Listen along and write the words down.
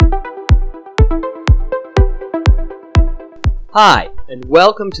Hi, and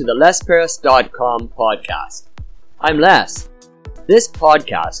welcome to the LesParis.com podcast. I'm Les. This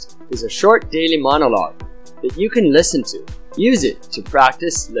podcast is a short daily monologue that you can listen to. Use it to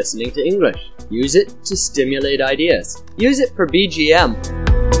practice listening to English. Use it to stimulate ideas. Use it for BGM.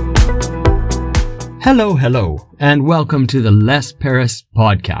 Hello, and welcome to the Les Paris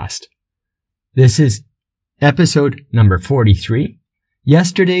podcast. This is episode number 43.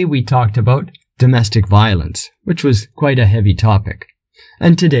 Yesterday we talked about domestic violence, which was quite a heavy topic.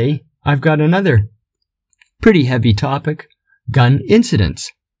 And today I've got another pretty heavy topic, gun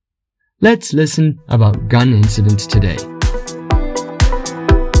incidents. Let's listen about gun incidents today.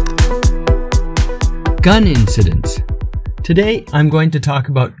 Gun incidents. Today I'm going to talk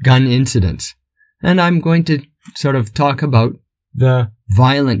about gun incidents. And I'm going to sort of talk about the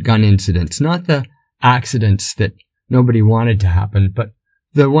violent gun incidents, not the accidents that nobody wanted to happen, but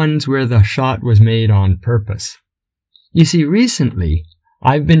the ones where the shot was made on purpose. You see, recently,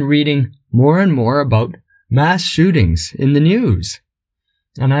 I've been reading more and more about mass shootings in the news,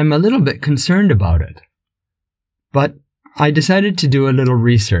 and I'm a little bit concerned about it. But I decided to do a little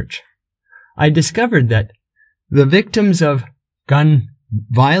research. I discovered that the victims of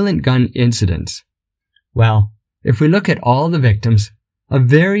violent gun incidents, well, if we look at all the victims, a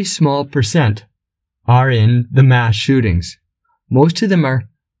very small percent are in the mass shootings. Most of them are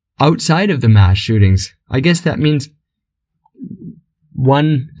outside of the mass shootings. I guess that means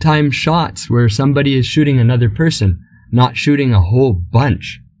one-time shots where somebody is shooting another person, not shooting a whole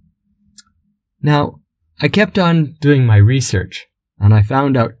bunch. Now, I kept on doing my research, and I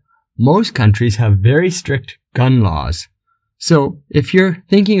found out most countries have very strict gun laws. So, if you're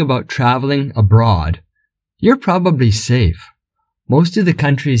thinking about traveling abroad, you're probably safe. Most of the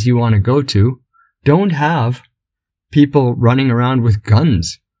countries you want to go to don't have people running around with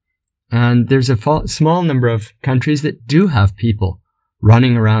guns. And there's a small number of countries that do have people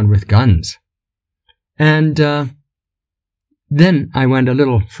running around with guns. And then I went a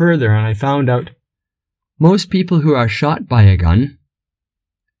little further and I found out most people who are shot by a gun,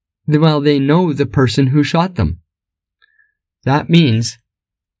 they know the person who shot them. That means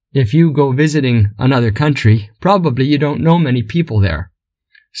if you go visiting another country, probably you don't know many people there.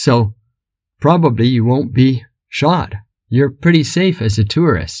 So probably you won't be shot. You're pretty safe as a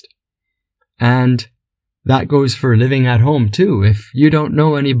tourist. And that goes for living at home too. If you don't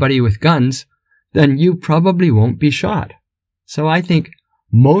know anybody with guns, then you probably won't be shot. So I think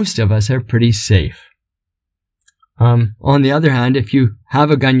most of us are pretty safe. On the other hand, if you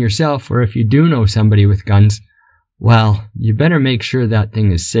have a gun yourself, or if you do know somebody with guns, well, you better make sure that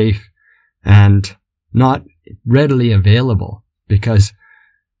thing is safe and not readily available, because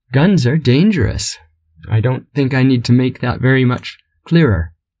guns are dangerous. I don't think I need to make that very much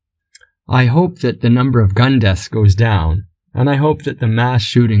clearer. I hope that the number of gun deaths goes down, and I hope that the mass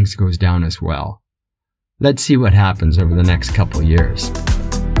shootings goes down as well. Let's see what happens over the next couple years.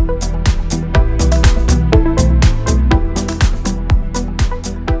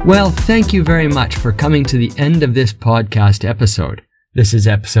 Well, thank you very much for coming to the end of this podcast episode. This is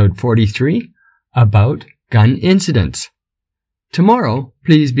episode 43 about gun incidents. Tomorrow,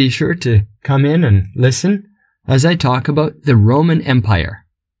 please be sure to come in and listen as I talk about the Roman Empire.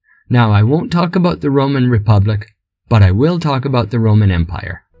 Now, I won't talk about the Roman Republic, but I will talk about the Roman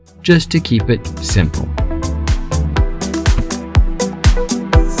Empire, just to keep it simple.